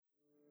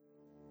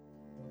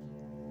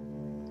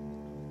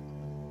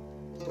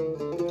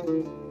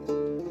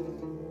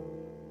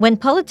When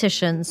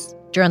politicians,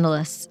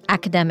 journalists,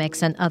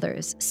 academics, and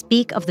others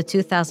speak of the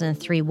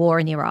 2003 war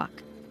in Iraq,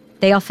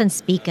 they often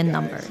speak in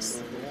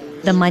numbers.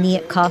 The money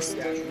it cost,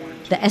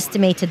 the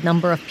estimated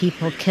number of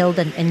people killed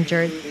and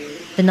injured,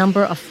 the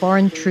number of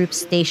foreign troops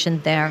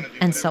stationed there,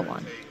 and so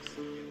on.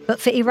 But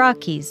for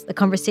Iraqis, the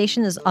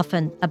conversation is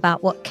often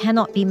about what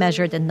cannot be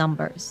measured in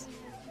numbers: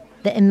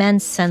 the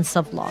immense sense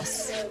of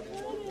loss,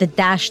 the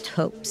dashed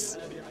hopes,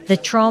 the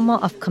trauma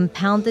of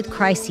compounded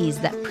crises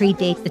that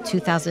predate the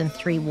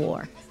 2003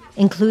 war,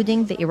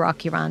 including the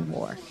Iraq-Iran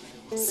war,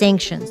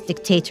 sanctions,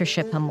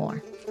 dictatorship, and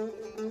more.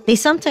 They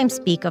sometimes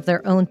speak of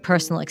their own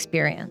personal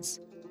experience,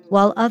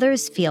 while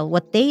others feel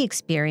what they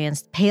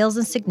experienced pales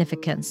in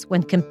significance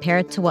when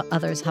compared to what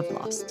others have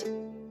lost.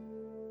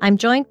 I'm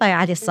joined by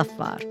Ali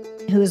Safar,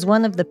 who is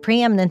one of the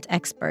preeminent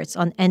experts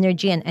on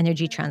energy and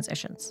energy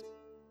transitions.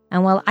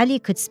 And while Ali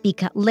could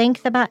speak at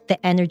length about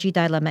the energy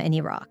dilemma in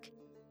Iraq,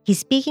 he's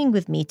speaking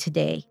with me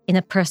today in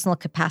a personal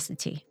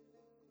capacity,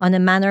 on a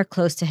manner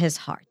close to his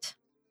heart: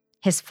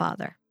 his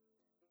father.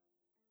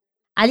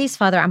 Ali's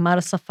father,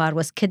 Ammar Safar,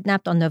 was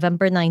kidnapped on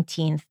November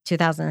 19,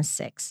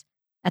 2006,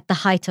 at the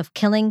height of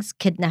killings,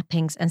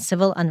 kidnappings, and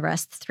civil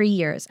unrest 3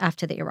 years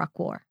after the Iraq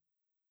War.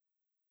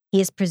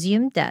 He is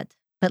presumed dead,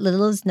 but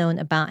little is known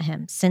about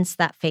him since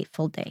that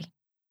fateful day.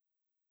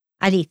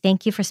 Ali,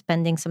 thank you for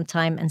spending some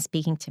time and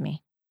speaking to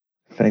me.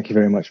 Thank you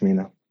very much,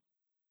 Mina.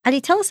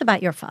 Ali, tell us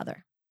about your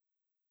father.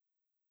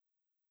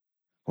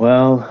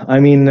 Well,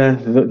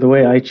 the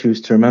way I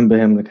choose to remember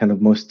him, the kind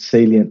of most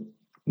salient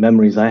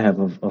memories I have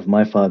of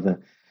my father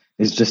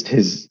is just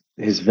his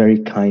very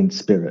kind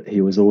spirit.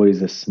 He was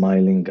always a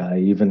smiling guy,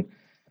 even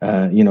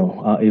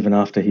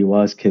after he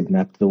was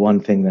kidnapped. The one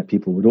thing that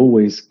people would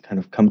always kind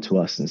of come to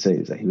us and say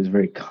is that he was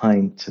very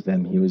kind to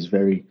them. He was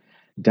very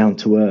down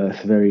to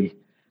earth, very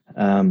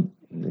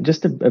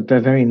just a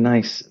very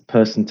nice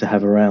person to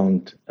have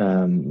around.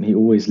 He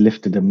always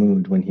lifted a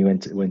mood when he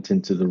went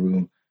into the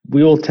room.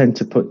 We all tend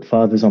to put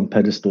fathers on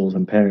pedestals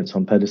and parents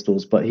on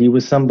pedestals, but he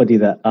was somebody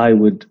that I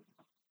would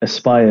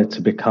aspire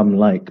to become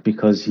like,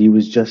 because he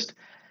was just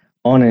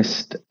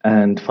honest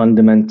and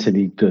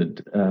fundamentally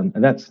good.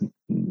 And that's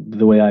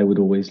the way I would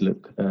always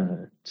look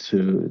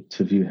to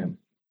view him.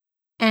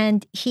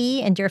 And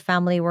he and your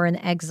family were in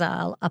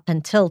exile up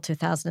until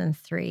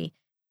 2003.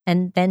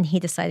 And then he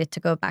decided to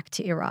go back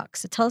to Iraq.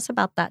 So tell us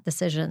about that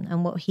decision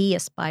and what he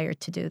aspired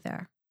to do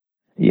there.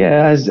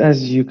 Yeah,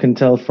 as you can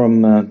tell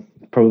from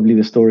probably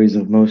the stories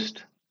of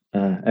most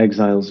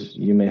exiles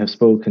you may have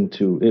spoken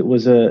to, it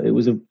was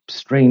a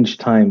strange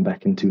time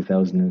back in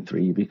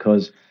 2003,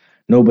 because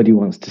nobody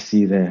wants to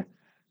see their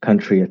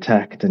country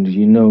attacked, and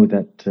you know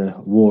that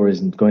war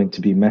isn't going to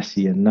be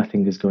messy and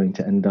nothing is going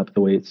to end up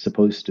the way it's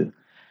supposed to.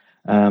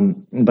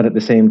 But at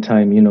the same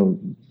time,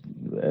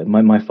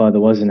 my father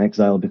was in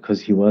exile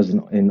because he was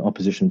in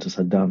opposition to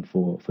Saddam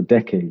for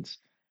decades.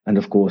 And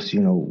of course,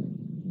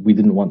 we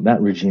didn't want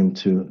that regime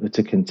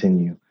to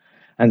continue.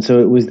 And so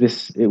it was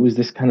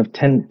this kind of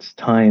tense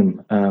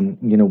time.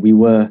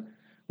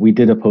 We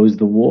did oppose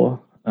the war.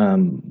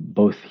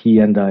 Both he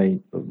and I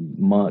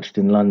marched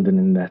in London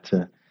in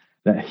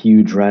that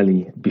huge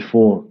rally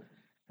before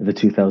the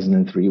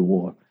 2003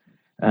 war.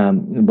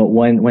 But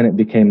when it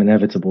became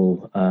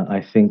inevitable, I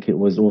think it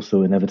was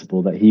also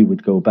inevitable that he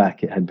would go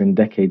back. It had been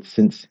decades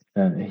since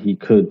he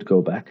could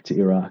go back to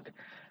Iraq,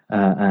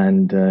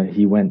 and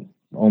he went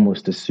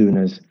almost as soon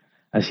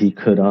as he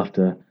could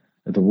after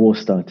the war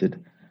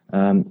started.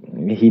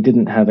 He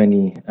didn't have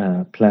any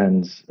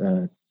plans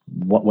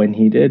when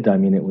he did.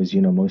 It was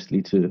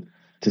mostly to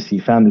see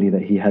family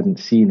that he hadn't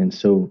seen in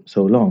so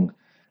long.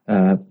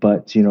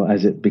 But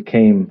as it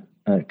became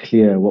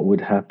clear what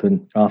would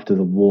happen after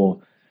the war,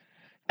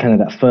 kind of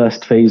that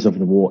first phase of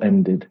the war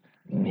ended,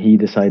 he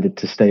decided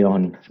to stay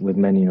on with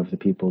many of the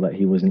people that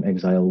he was in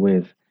exile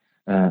with,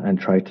 and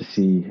try to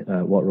see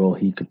what role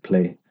he could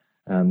play,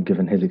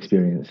 given his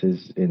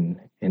experiences in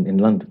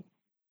London.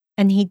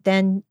 And he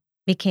then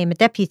became a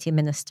deputy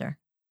minister.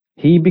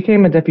 He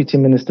became a deputy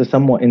minister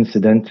somewhat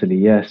incidentally,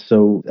 yes.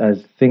 So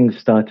as things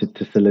started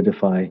to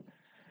solidify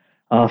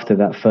after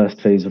that first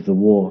phase of the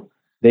war,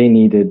 they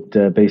needed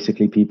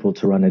basically people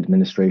to run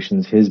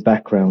administrations. His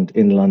background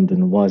in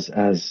London was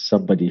as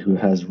somebody who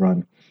has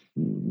run.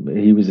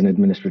 He was an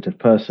administrative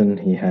person.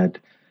 He had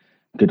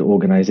good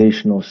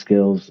organizational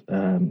skills.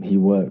 He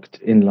worked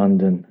in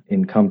London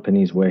in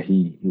companies where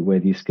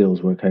these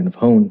skills were kind of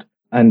honed.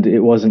 And it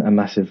wasn't a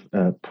massive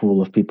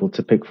pool of people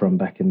to pick from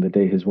back in the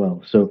day as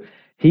well. So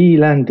he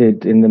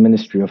landed in the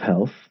Ministry of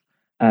Health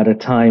at a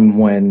time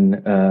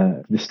when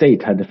the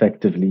state had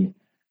effectively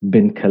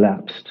been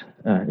collapsed.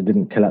 It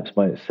didn't collapse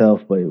by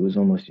itself, but it was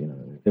almost,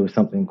 there was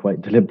something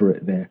quite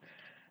deliberate there,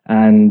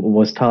 and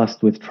was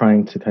tasked with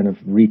trying to kind of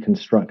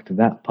reconstruct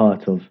that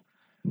part of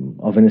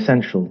an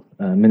essential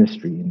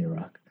ministry in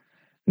Iraq.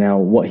 Now,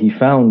 what he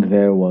found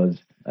there was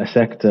a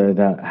sector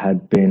that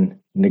had been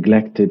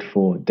neglected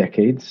for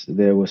decades.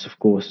 There was, of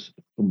course,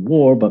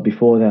 war, but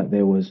before that,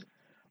 there was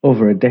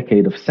over a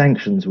decade of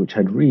sanctions, which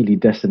had really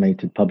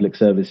decimated public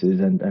services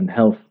and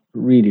health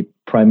really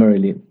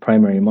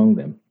primary among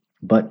them.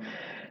 But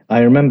I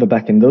remember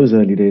back in those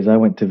early days, I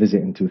went to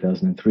visit in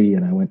 2003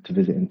 and I went to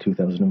visit in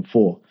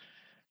 2004.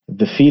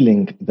 The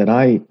feeling that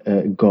I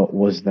got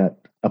was that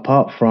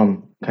apart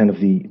from kind of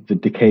the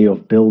decay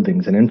of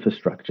buildings and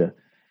infrastructure,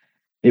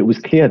 it was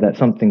clear that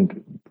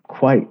something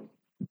quite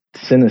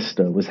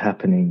sinister was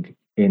happening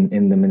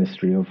in the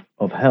Ministry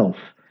of Health.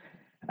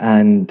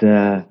 And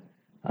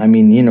I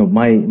mean,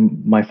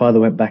 my father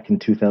went back in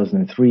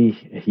 2003.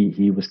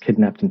 He was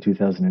kidnapped in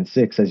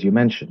 2006, as you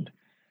mentioned.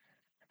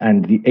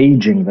 And the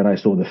aging that I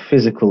saw, the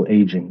physical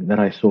aging that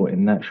I saw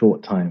in that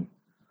short time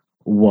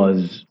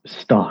was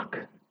stark.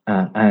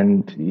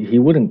 And he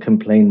wouldn't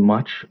complain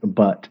much,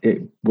 but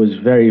it was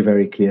very,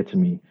 very clear to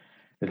me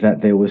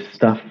that there was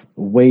stuff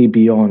way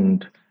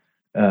beyond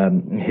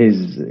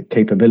his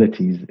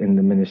capabilities in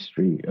the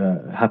ministry,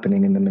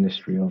 happening in the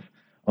Ministry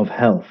of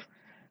Health.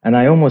 And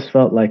I almost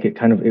felt like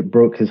it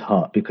broke his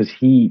heart because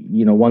he,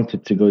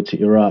 wanted to go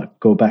to Iraq,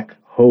 go back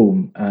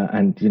home,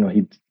 and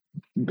he'd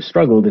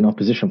struggled in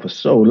opposition for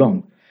so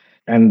long,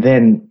 and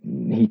then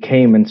he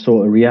came and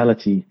saw a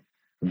reality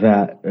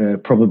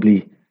that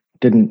probably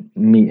didn't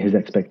meet his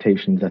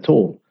expectations at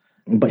all.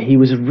 But he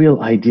was a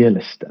real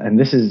idealist. And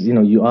this is,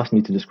 you asked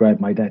me to describe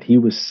my dad. He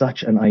was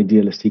such an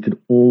idealist. He could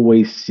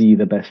always see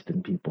the best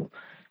in people.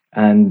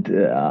 And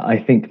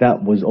I think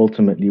that was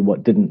ultimately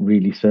what didn't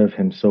really serve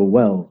him so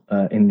well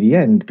in the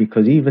end,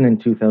 because even in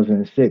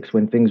 2006,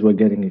 when things were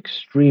getting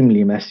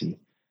extremely messy,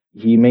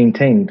 he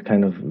maintained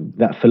kind of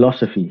that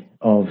philosophy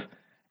of,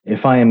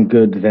 if I am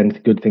good, then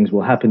good things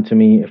will happen to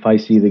me. If I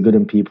see the good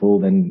in people,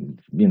 then,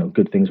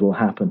 good things will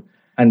happen.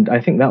 And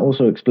I think that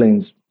also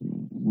explains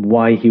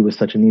why he was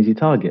such an easy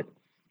target,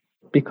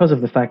 because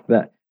of the fact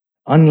that,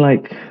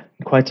 unlike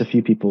quite a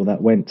few people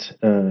that went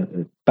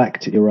back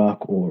to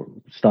Iraq or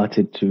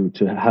started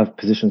to have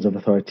positions of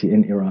authority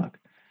in Iraq,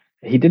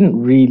 he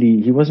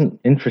wasn't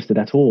interested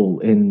at all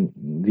in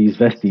these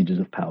vestiges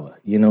of power.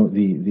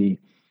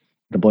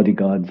 The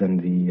bodyguards and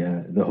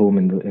the home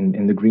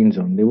in the green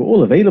zone. They were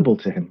all available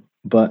to him,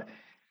 but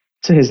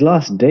to his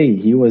last day,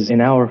 he was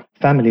in our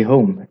family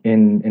home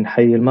in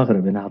Hayy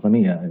al-Maghrib in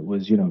Azamiya. It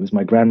was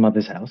my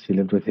grandmother's house. He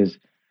lived with his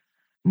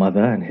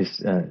mother and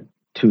his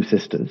two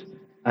sisters,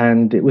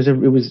 and it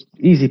was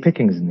easy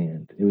pickings in the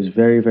end. It was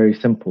very, very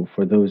simple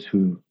for those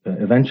who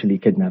eventually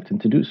kidnapped him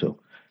to do so.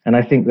 And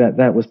I think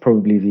that was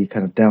probably the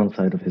kind of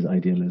downside of his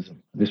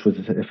idealism. This was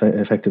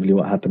effectively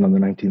what happened on the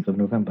 19th of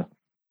November.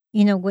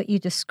 What you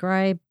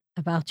describe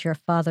about your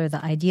father,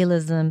 the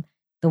idealism,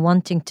 the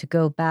wanting to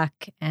go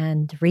back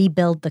and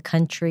rebuild the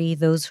country,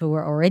 those who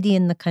were already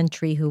in the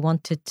country who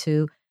wanted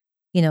to,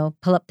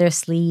 pull up their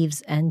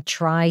sleeves and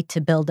try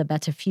to build a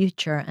better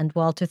future. And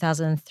while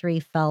 2003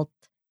 felt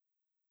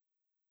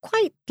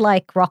quite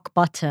like rock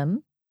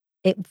bottom,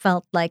 it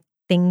felt like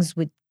things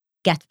would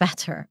get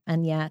better.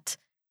 And yet,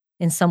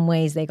 in some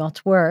ways, they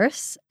got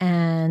worse.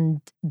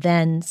 And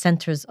then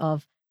centers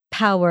of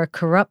power,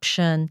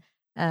 corruption,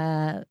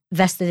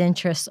 vested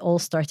interests all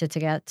started to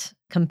get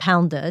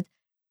compounded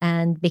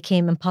and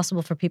became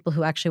impossible for people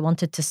who actually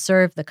wanted to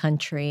serve the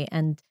country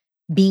and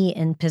be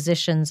in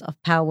positions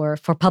of power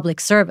for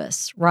public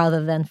service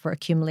rather than for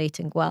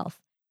accumulating wealth.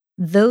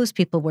 Those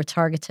people were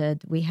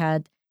targeted. We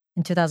had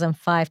in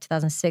 2005,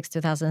 2006,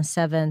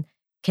 2007,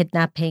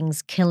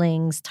 kidnappings,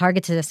 killings,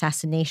 targeted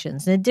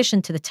assassinations. In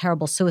addition to the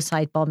terrible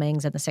suicide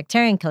bombings and the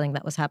sectarian killing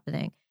that was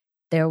happening,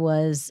 there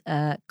was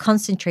a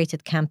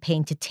concentrated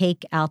campaign to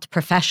take out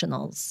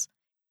professionals.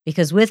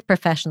 Because with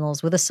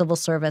professionals, with a civil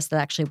service that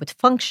actually would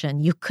function,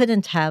 you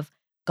couldn't have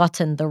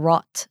gotten the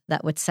rot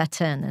that would set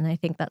in. And I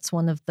think that's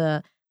one of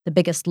the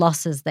biggest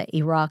losses that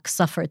Iraq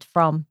suffered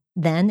from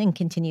then and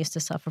continues to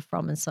suffer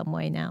from in some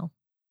way now.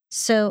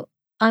 So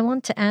I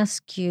want to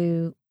ask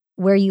you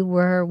where you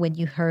were when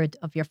you heard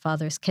of your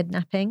father's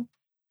kidnapping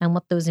and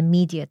what those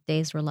immediate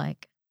days were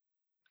like.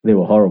 They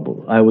were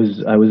horrible. I was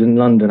in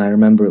London. I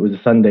remember it was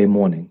a Sunday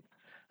morning,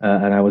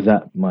 and I was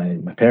at my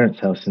parents'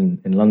 house in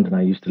London.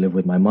 I used to live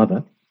with my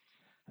mother,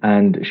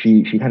 and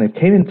she kind of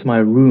came into my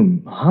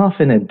room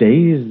half in a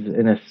daze,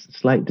 in a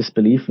slight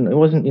disbelief. And it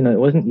wasn't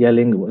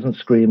yelling, it wasn't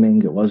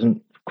screaming, it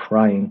wasn't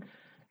crying.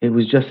 It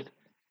was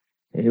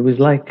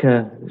like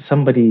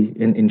somebody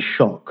in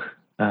shock.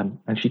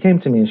 And she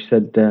came to me and she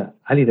said,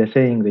 Ali, they're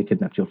saying they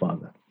kidnapped your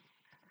father.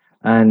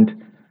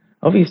 And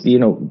obviously,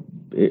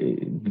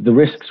 the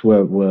risks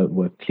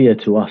were clear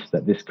to us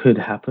that this could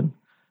happen.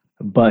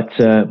 But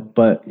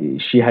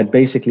she had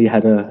basically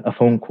had a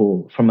phone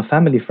call from a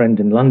family friend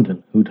in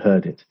London who'd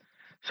heard it.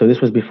 So this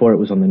was before it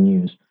was on the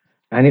news.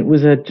 And it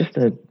was just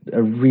a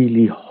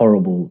really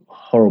horrible,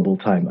 horrible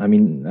time. I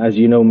mean, as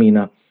you know,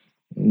 Mina,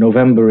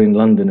 November in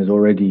London is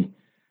already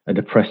a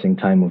depressing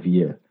time of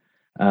year.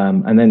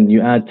 And then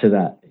you add to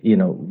that, it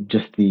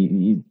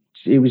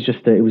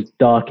was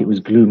dark, it was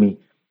gloomy.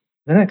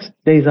 The next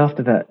days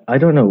after that, I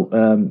don't know,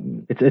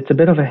 it's a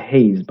bit of a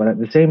haze, but at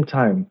the same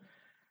time,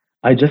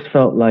 I just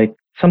felt like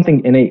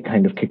something innate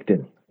kind of kicked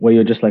in, where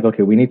you're just like,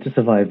 okay, we need to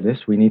survive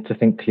this. We need to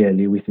think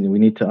clearly. We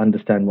need to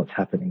understand what's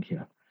happening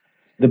here.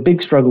 The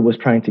big struggle was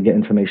trying to get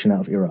information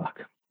out of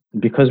Iraq.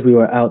 because we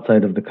were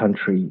outside of the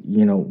country,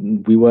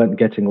 we weren't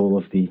getting all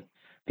of the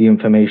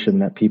information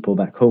that people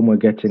back home were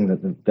getting,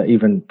 that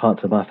even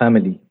parts of our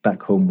family back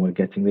home were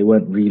getting. They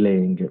weren't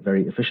relaying it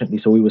very efficiently,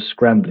 so we were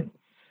scrambling,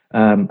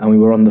 and we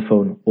were on the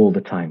phone all the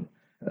time.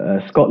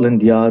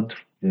 Scotland Yard,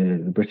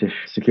 the British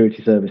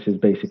Security Services,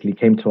 basically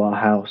came to our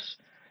house,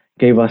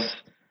 gave us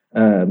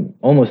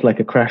almost like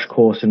a crash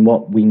course in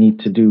what we need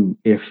to do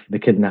if the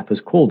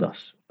kidnappers called us,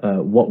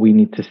 what we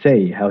need to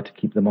say, how to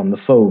keep them on the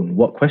phone,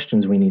 what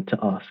questions we need to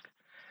ask.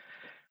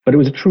 But it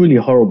was a truly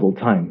horrible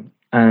time.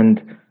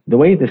 And the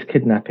way this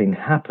kidnapping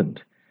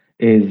happened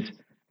is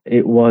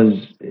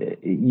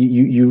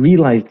you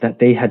realized that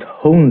they had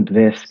honed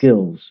their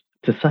skills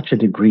to such a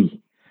degree.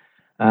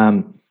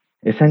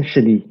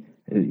 Essentially,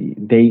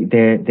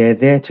 they're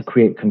there to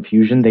create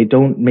confusion. They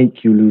don't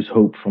make you lose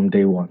hope from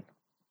day one.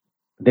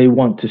 They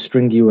want to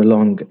string you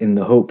along in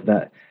the hope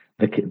that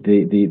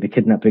the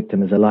kidnapped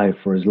victim is alive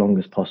for as long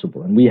as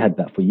possible. And we had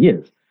that for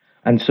years.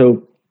 And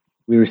so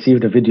we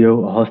received a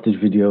hostage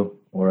video,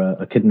 or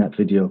a kidnap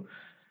video.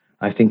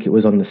 I think it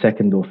was on the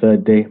second or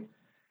third day.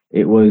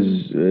 It was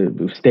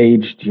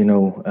staged, he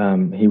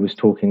was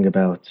talking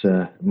about,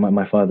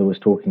 my father was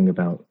talking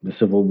about the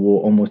civil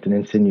war, almost an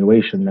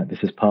insinuation that this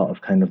is part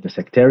of kind of the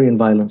sectarian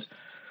violence.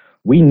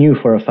 We knew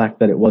for a fact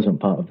that it wasn't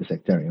part of the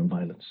sectarian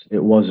violence.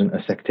 It wasn't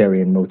a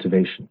sectarian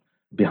motivation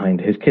behind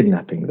his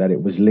kidnapping, that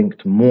it was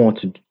linked more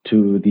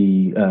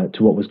to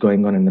what was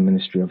going on in the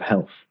Ministry of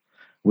Health,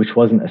 which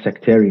wasn't a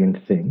sectarian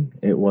thing.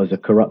 It was a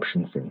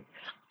corruption thing.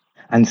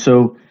 And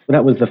so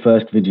that was the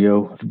first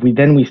video.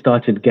 We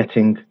started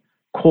getting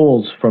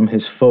calls from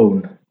his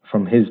phone,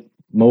 from his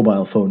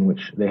mobile phone,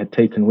 which they had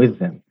taken with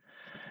them,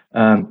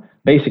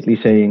 basically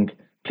saying,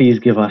 please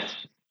give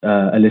us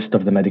a list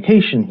of the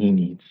medication he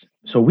needs.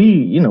 So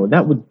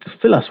that would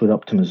fill us with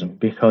optimism,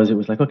 because it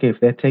was like, okay,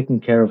 if they're taking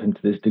care of him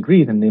to this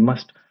degree, then they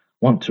must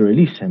want to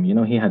release him.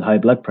 He had high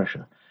blood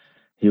pressure.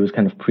 He was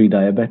kind of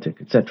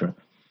pre-diabetic, etc.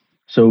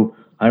 So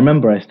I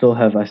remember I still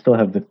have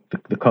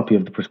the copy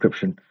of the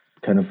prescription,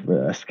 kind of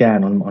a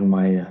scan on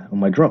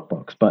my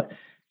Dropbox. But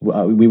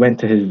we went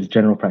to his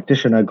general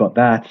practitioner, got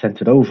that,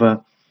 sent it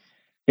over.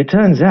 It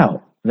turns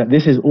out that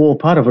this is all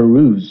part of a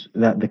ruse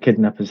that the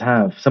kidnappers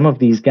have. Some of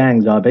these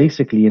gangs are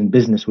basically in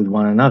business with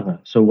one another.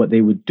 So what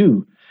they would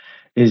do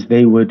is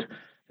they would,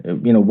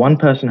 one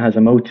person has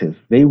a motive.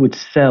 They would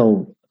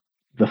sell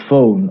the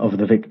phone of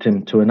the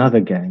victim to another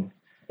gang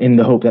in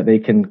the hope that they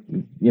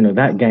can,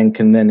 that gang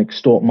can then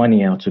extort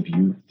money out of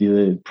you.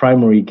 The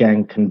primary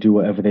gang can do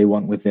whatever they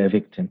want with their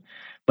victim.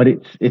 But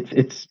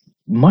it's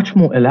much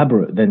more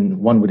elaborate than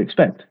one would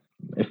expect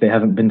if they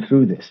haven't been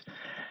through this.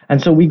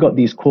 And so we got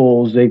these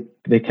calls.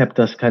 They kept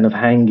us kind of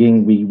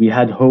hanging. We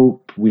had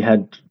hope. We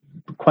had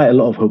quite a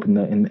lot of hope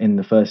in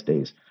the first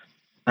days.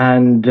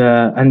 And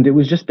it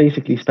was just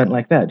basically spent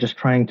like that, just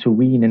trying to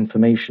wean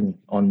information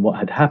on what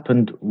had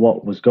happened,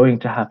 what was going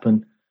to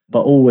happen,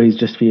 but always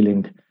just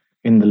feeling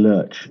in the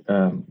lurch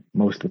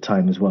most of the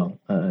time as well.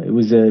 It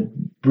was a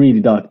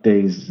really dark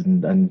days,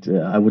 and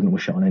I wouldn't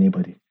wish it on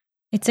anybody.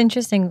 It's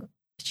interesting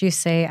what you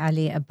say,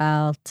 Ali,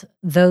 about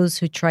those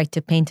who tried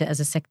to paint it as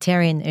a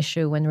sectarian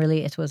issue when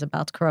really it was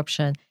about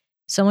corruption.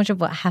 So much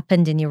of what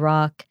happened in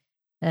Iraq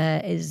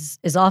is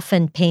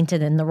often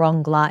painted in the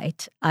wrong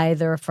light,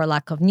 either for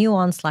lack of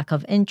nuance, lack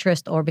of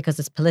interest, or because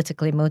it's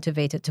politically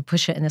motivated to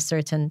push it in a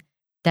certain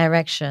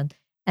direction.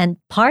 And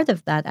part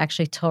of that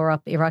actually tore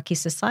up Iraqi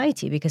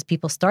society, because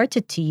people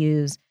started to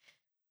use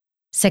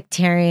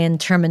sectarian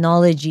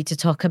terminology to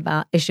talk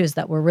about issues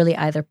that were really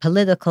either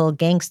political,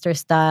 gangster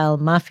style,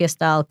 mafia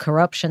style,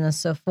 corruption, and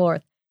so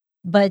forth.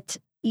 But,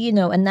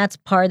 and that's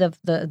part of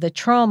the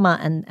trauma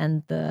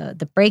and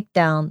the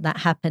breakdown that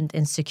happened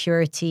in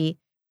security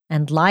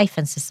and life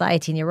and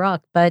society in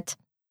Iraq. But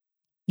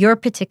your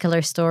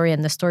particular story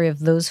and the story of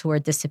those who are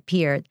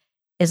disappeared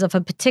is of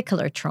a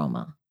particular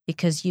trauma,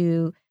 because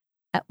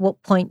at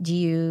what point do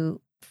you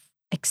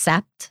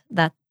accept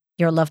that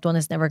your loved one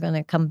is never going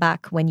to come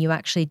back when you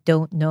actually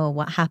don't know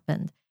what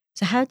happened?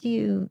 So how do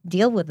you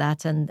deal with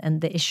that?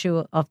 And the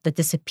issue of the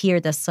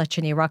disappeared as such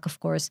in Iraq, of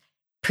course,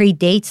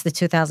 predates the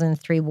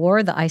 2003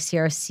 war. The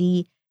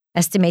ICRC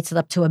estimates that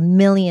up to 1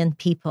 million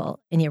people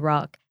in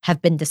Iraq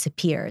have been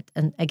disappeared.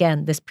 And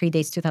again, this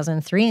predates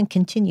 2003 and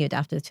continued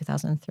after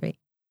 2003.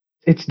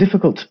 It's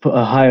difficult to put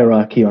a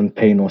hierarchy on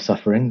pain or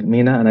suffering,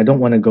 Mina, and I don't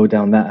want to go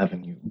down that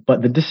avenue.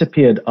 But the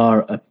disappeared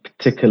are a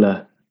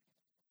particular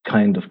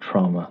kind of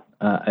trauma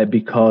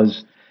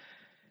because,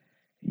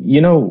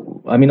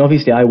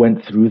 obviously I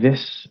went through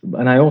this,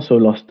 and I also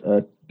lost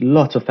a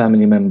lot of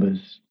family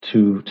members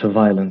to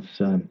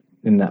violence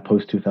in that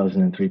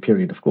post-2003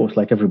 period, of course,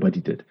 like everybody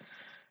did.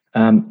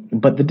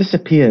 But the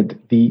disappeared,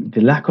 the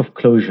lack of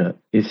closure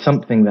is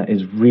something that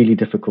is really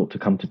difficult to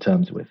come to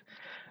terms with.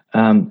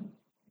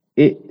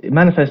 It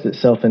manifests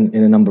itself in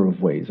a number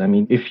of ways. I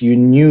mean, if you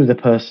knew the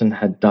person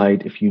had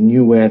died, if you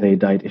knew where they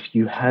died, if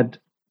you had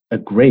a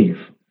grave,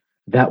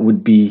 that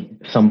would be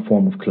some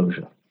form of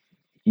closure.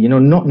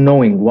 Not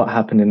knowing what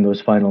happened in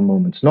those final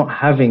moments, not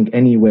having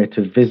anywhere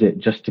to visit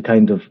just to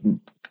kind of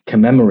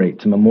commemorate,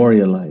 to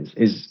memorialize,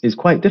 is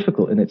quite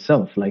difficult in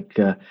itself.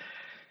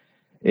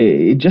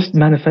 It just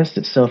manifests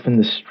itself in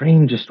the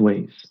strangest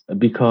ways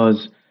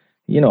because,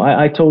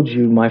 I told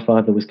you my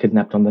father was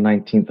kidnapped on the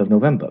 19th of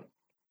November.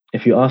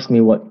 If you ask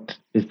me what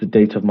is the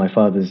date of my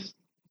father's,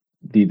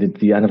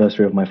 the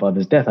anniversary of my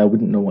father's death, I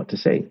wouldn't know what to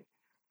say,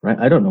 right?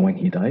 I don't know when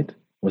he died.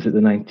 Was it the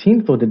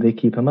 19th or did they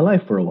keep him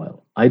alive for a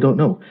while? I don't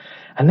know.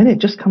 And then it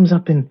just comes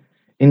up in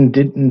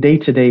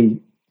day-to-day,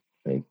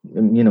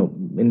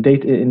 in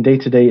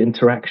day-to-day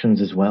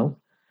interactions as well.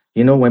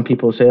 When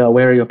people say, "Oh,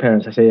 where are your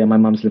parents?" I say, "Yeah, my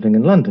mom's living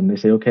in London." They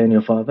say, "Okay, and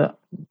your father?"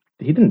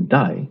 He didn't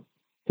die.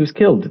 He was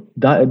killed.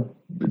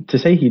 To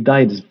say he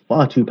died is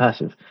far too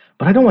passive.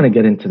 But I don't want to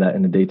get into that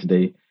in a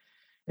day-to-day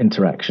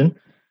interaction.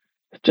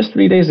 Just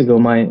 3 days ago,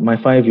 my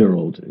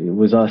 5-year-old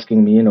was asking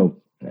me,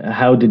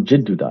 how did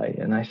Jiddu die?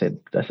 And I said,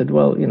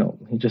 well,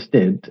 he just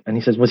did. And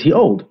he says, was he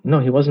old? No,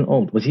 he wasn't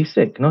old. Was he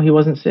sick? No, he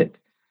wasn't sick.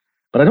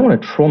 But I don't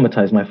want to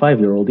traumatize my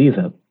 5-year-old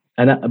either.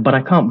 But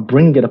I can't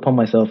bring it upon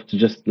myself to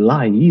just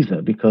lie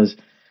either because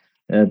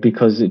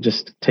it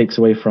just takes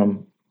away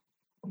from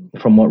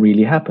what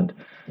really happened.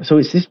 So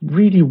it's this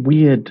really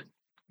weird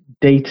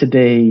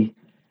day-to-day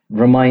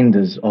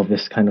reminders of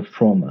this kind of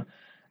trauma.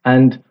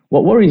 And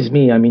what worries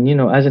me,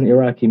 as an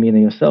Iraqi, Mina,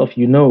 yourself,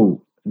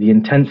 the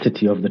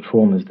intensity of the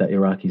traumas that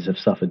Iraqis have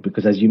suffered,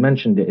 because as you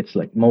mentioned it's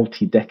like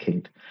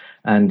multi-decade,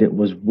 and it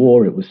was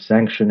war, it was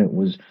sanction, it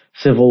was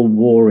civil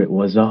war, it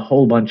was a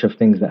whole bunch of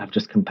things that have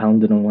just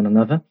compounded on one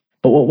another.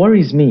 But what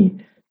worries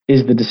me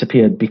is the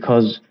disappeared,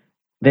 because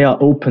they are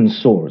open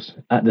sores.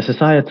 At the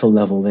societal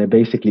level, they're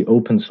basically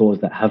open sores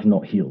that have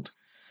not healed.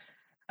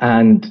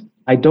 And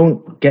I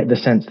don't get the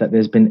sense that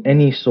there's been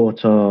any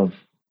sort of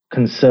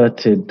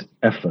concerted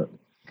effort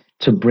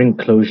to bring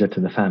closure to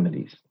the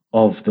families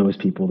of those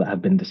people that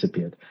have been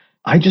disappeared.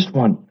 I just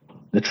want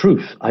the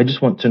truth. I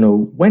just want to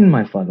know when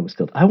my father was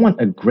killed. I want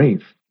a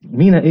grave.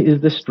 Mina, it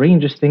is the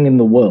strangest thing in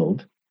the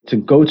world to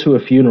go to a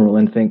funeral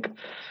and think,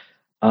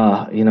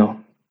 in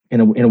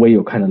a way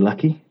you're kind of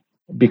lucky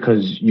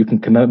because you can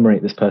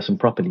commemorate this person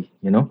properly,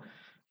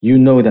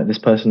 that this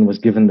person was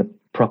given the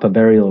proper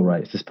burial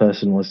rites. This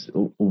person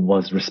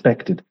was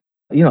respected.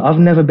 I've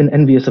never been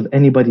envious of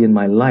anybody in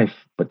my life,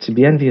 but to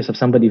be envious of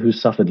somebody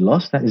who's suffered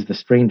loss, that is the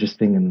strangest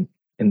thing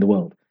in the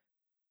world.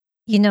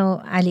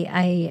 Ali,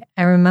 I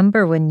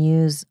remember when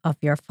news of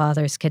your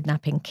father's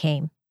kidnapping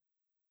came,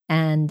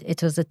 and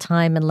it was a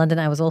time in London.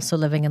 I was also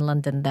living in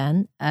London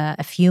then.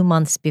 A few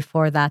months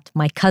before that,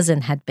 my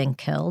cousin had been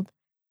killed,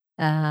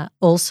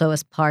 also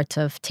as part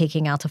of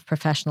taking out of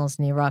professionals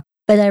in Iraq.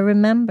 But I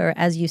remember,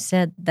 as you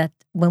said, that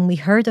when we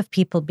heard of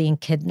people being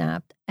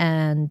kidnapped,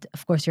 and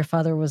of course your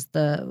father was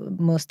the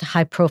most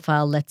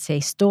high-profile, let's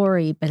say,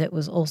 story, but it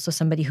was also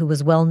somebody who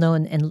was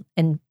well-known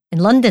in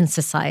London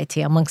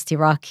society amongst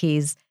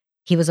Iraqis.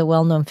 He was a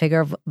well-known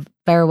figure,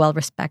 very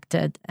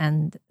well-respected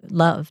and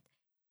loved.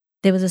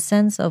 There was a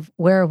sense of,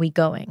 where are we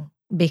going?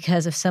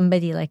 Because if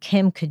somebody like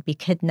him could be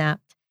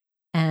kidnapped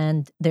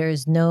and there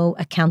is no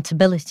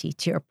accountability,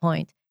 to your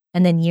point,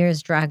 and then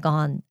years drag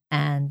on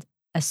and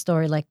a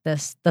story like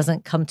this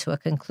doesn't come to a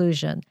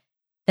conclusion,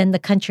 then the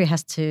country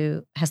has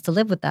to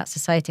live with that.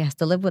 Society has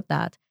to live with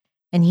that.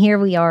 And here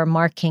we are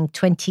marking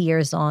 20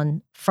 years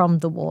on from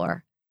the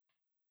war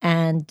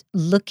and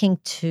looking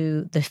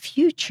to the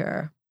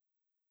future.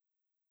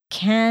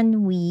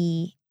 Can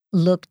we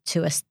look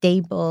to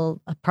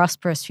a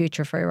prosperous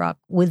future for Iraq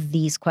with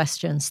these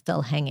questions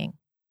still hanging?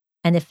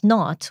 And if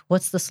not,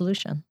 what's the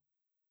solution?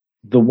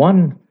 The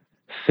one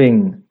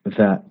thing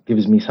that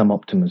gives me some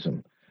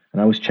optimism,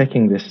 and I was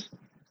checking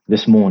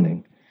this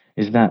morning,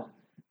 is that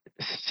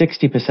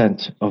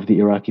 60% of the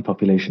Iraqi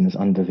population is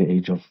under the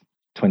age of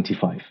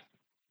 25,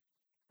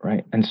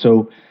 right? And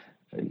so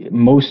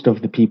most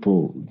of the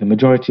people, the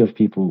majority of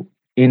people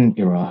in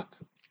Iraq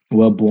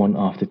were born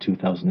after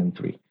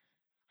 2003.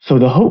 So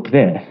the hope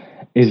there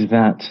is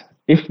that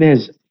if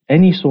there's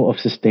any sort of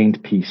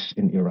sustained peace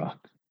in Iraq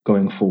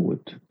going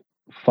forward,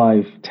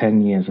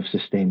 5-10 years of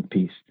sustained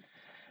peace,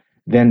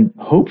 then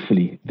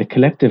hopefully the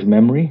collective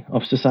memory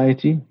of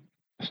society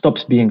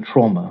stops being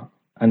trauma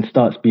and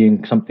starts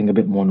being something a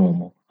bit more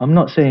normal. I'm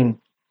not saying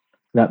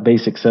that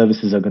basic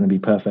services are going to be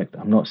perfect.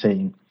 I'm not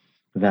saying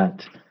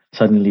that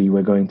suddenly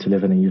we're going to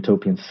live in a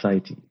utopian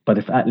society. But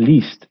if at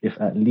least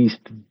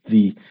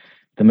the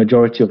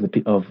majority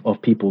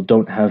of people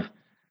don't have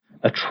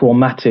a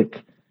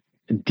traumatic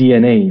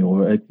DNA,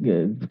 or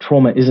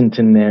trauma isn't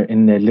in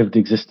their lived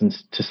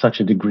existence to such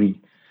a degree,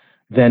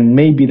 then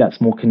maybe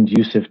that's more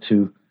conducive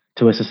to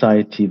a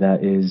society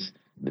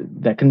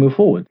that can move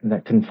forward,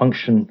 that can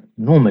function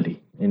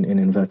normally in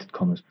inverted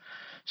commas.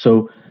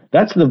 So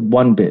that's the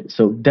one bit.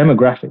 So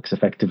demographics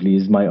effectively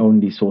is my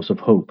only source of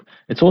hope.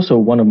 It's also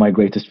one of my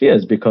greatest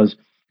fears, because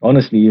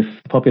honestly, if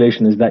the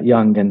population is that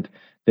young and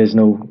there's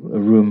no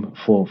room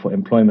for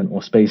employment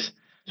or space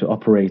to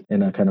operate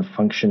in a kind of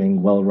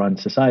functioning, well-run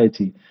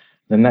society,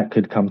 then that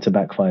could come to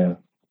backfire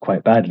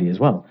quite badly as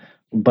well.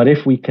 But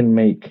if we can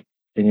make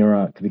in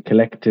Iraq the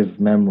collective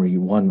memory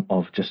one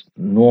of just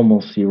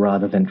normalcy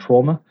rather than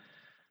trauma,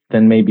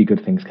 then maybe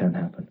good things can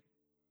happen.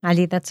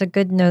 Ali, that's a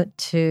good note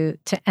to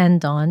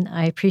end on.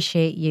 I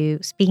appreciate you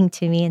speaking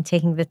to me and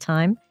taking the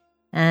time.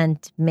 And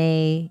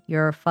may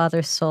your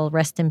father's soul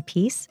rest in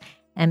peace,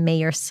 and may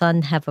your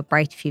son have a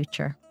bright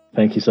future.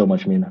 Thank you so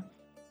much, Mina.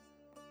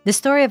 The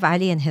story of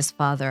Ali and his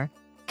father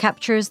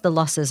captures the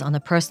losses on a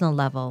personal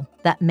level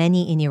that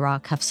many in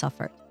Iraq have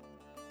suffered.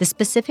 The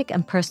specific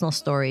and personal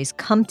stories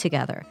come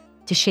together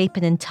to shape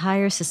an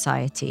entire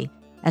society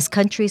as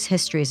countries'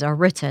 histories are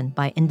written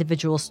by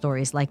individual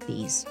stories like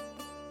these.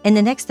 In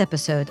the next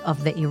episode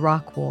of the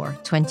Iraq War,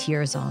 20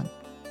 Years On,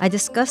 I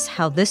discuss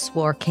how this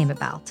war came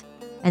about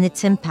and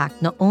its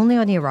impact not only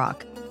on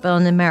Iraq, but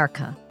on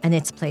America and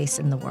its place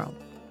in the world.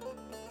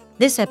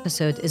 This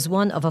episode is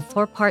one of a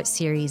 4-part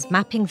series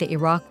mapping the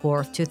Iraq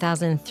War of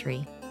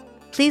 2003.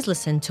 Please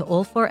listen to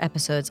all 4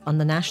 episodes on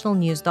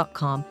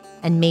thenationalnews.com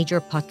and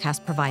major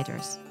podcast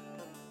providers.